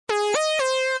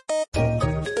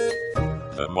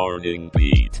Morning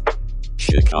Beat,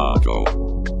 Chicago.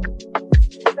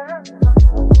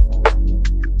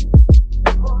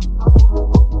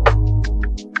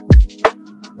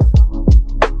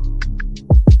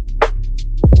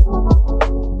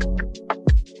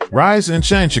 Rise and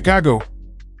shine, Chicago.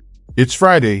 It's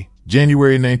Friday,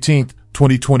 January 19th,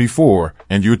 2024,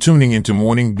 and you're tuning into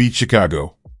Morning Beat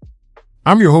Chicago.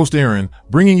 I'm your host, Aaron,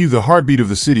 bringing you the heartbeat of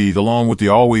the city along with the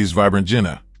always vibrant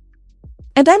Jenna.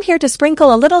 And I'm here to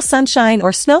sprinkle a little sunshine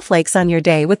or snowflakes on your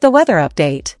day with the weather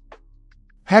update.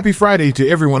 Happy Friday to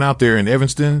everyone out there in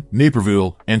Evanston,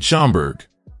 Naperville, and Schaumburg.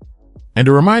 And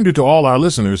a reminder to all our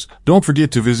listeners, don't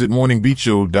forget to visit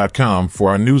morningbeatshow.com for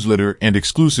our newsletter and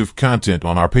exclusive content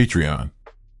on our Patreon.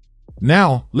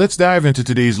 Now, let's dive into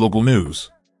today's local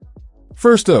news.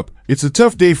 First up, it's a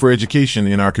tough day for education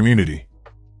in our community.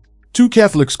 Two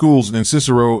Catholic schools in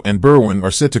Cicero and Berwyn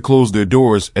are set to close their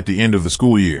doors at the end of the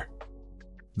school year.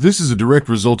 This is a direct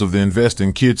result of the Invest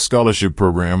in Kids scholarship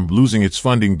program losing its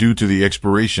funding due to the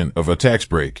expiration of a tax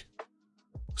break.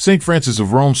 St. Francis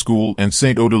of Rome School and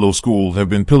St. Odilo School have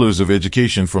been pillars of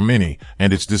education for many,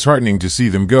 and it's disheartening to see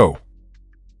them go.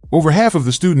 Over half of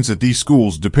the students at these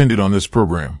schools depended on this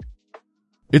program.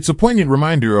 It's a poignant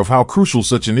reminder of how crucial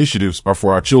such initiatives are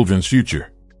for our children's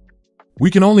future.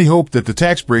 We can only hope that the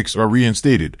tax breaks are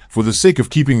reinstated for the sake of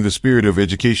keeping the spirit of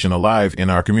education alive in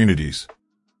our communities.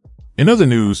 In other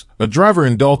news, a driver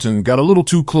in Dalton got a little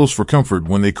too close for comfort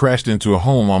when they crashed into a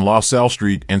home on La Salle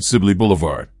Street and Sibley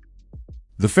Boulevard.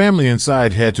 The family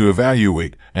inside had to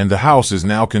evaluate, and the house is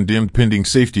now condemned pending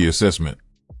safety assessment.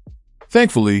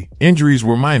 Thankfully, injuries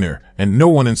were minor, and no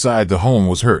one inside the home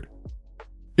was hurt.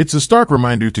 It's a stark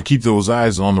reminder to keep those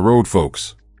eyes on the road,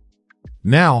 folks.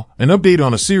 Now, an update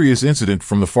on a serious incident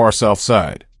from the far south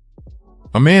side.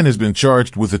 A man has been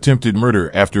charged with attempted murder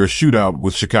after a shootout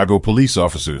with Chicago police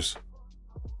officers.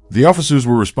 The officers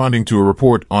were responding to a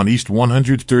report on East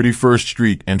 131st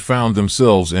Street and found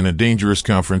themselves in a dangerous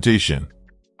confrontation.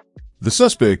 The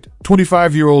suspect,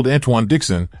 25-year-old Antoine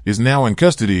Dixon, is now in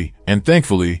custody, and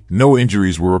thankfully, no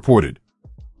injuries were reported.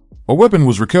 A weapon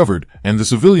was recovered, and the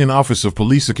Civilian Office of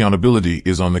Police Accountability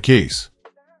is on the case.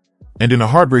 And in a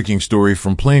heartbreaking story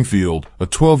from Plainfield, a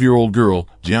 12-year-old girl,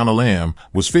 Gianna Lamb,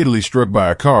 was fatally struck by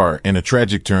a car in a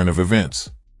tragic turn of events.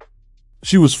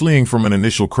 She was fleeing from an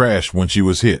initial crash when she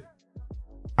was hit.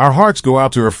 Our hearts go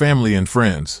out to her family and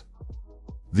friends.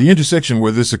 The intersection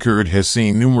where this occurred has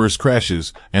seen numerous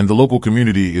crashes, and the local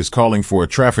community is calling for a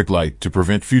traffic light to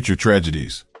prevent future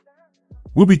tragedies.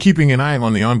 We'll be keeping an eye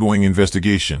on the ongoing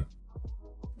investigation.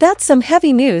 That's some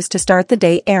heavy news to start the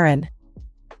day, Aaron.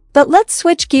 But let's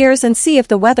switch gears and see if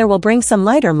the weather will bring some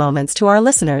lighter moments to our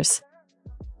listeners.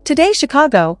 Today,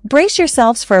 Chicago, brace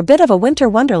yourselves for a bit of a winter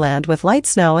wonderland with light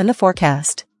snow in the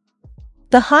forecast.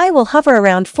 The high will hover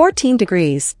around 14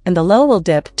 degrees, and the low will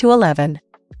dip to 11.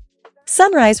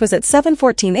 Sunrise was at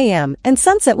 7:14 a.m., and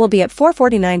sunset will be at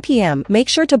 4:49 p.m. Make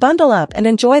sure to bundle up and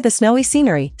enjoy the snowy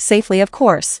scenery, safely of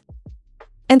course.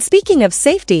 And speaking of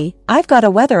safety, I've got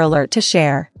a weather alert to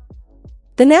share.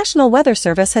 The National Weather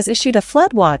Service has issued a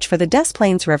flood watch for the Des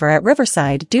Plaines River at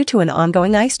Riverside due to an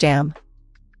ongoing ice jam.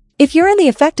 If you're in the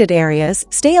affected areas,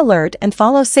 stay alert and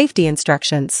follow safety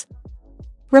instructions.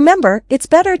 Remember, it's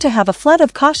better to have a flood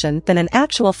of caution than an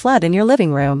actual flood in your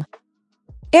living room.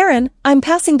 Aaron, I'm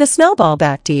passing the snowball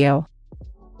back to you.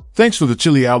 Thanks for the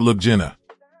chilly outlook, Jenna.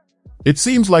 It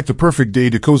seems like the perfect day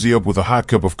to cozy up with a hot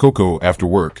cup of cocoa after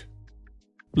work.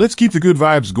 Let's keep the good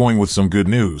vibes going with some good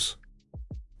news.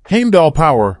 Heimdall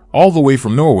Power, all the way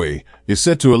from Norway, is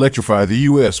set to electrify the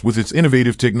U.S. with its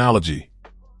innovative technology.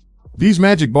 These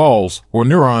magic balls, or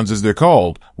neurons as they're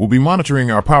called, will be monitoring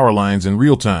our power lines in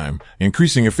real time,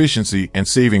 increasing efficiency and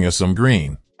saving us some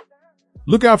green.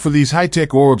 Look out for these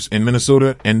high-tech orbs in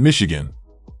Minnesota and Michigan.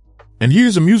 And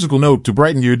here's a musical note to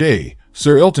brighten your day.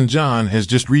 Sir Elton John has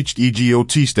just reached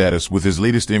EGOT status with his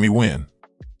latest Emmy win.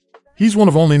 He's one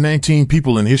of only 19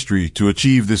 people in history to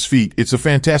achieve this feat. It's a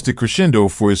fantastic crescendo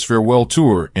for his farewell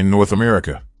tour in North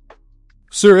America.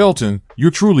 Sir Elton,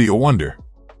 you're truly a wonder.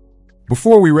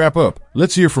 Before we wrap up,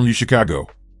 let's hear from you, Chicago.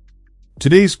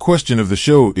 Today's question of the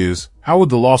show is, how would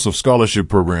the loss of scholarship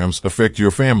programs affect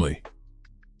your family?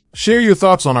 Share your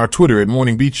thoughts on our Twitter at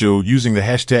Morning Beat Show using the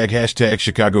hashtag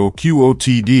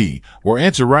 #ChicagoQOTD, or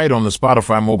answer right on the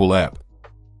Spotify mobile app.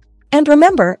 And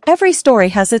remember, every story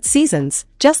has its seasons,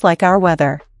 just like our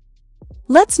weather.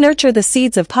 Let's nurture the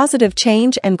seeds of positive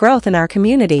change and growth in our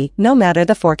community, no matter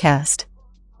the forecast.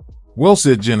 Well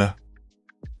said, Jenna.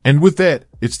 And with that,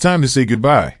 it's time to say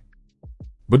goodbye.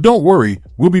 But don't worry,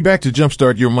 we'll be back to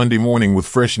jumpstart your Monday morning with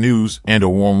fresh news and a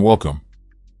warm welcome.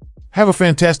 Have a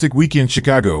fantastic weekend,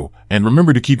 Chicago, and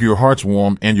remember to keep your hearts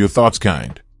warm and your thoughts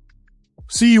kind.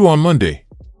 See you on Monday.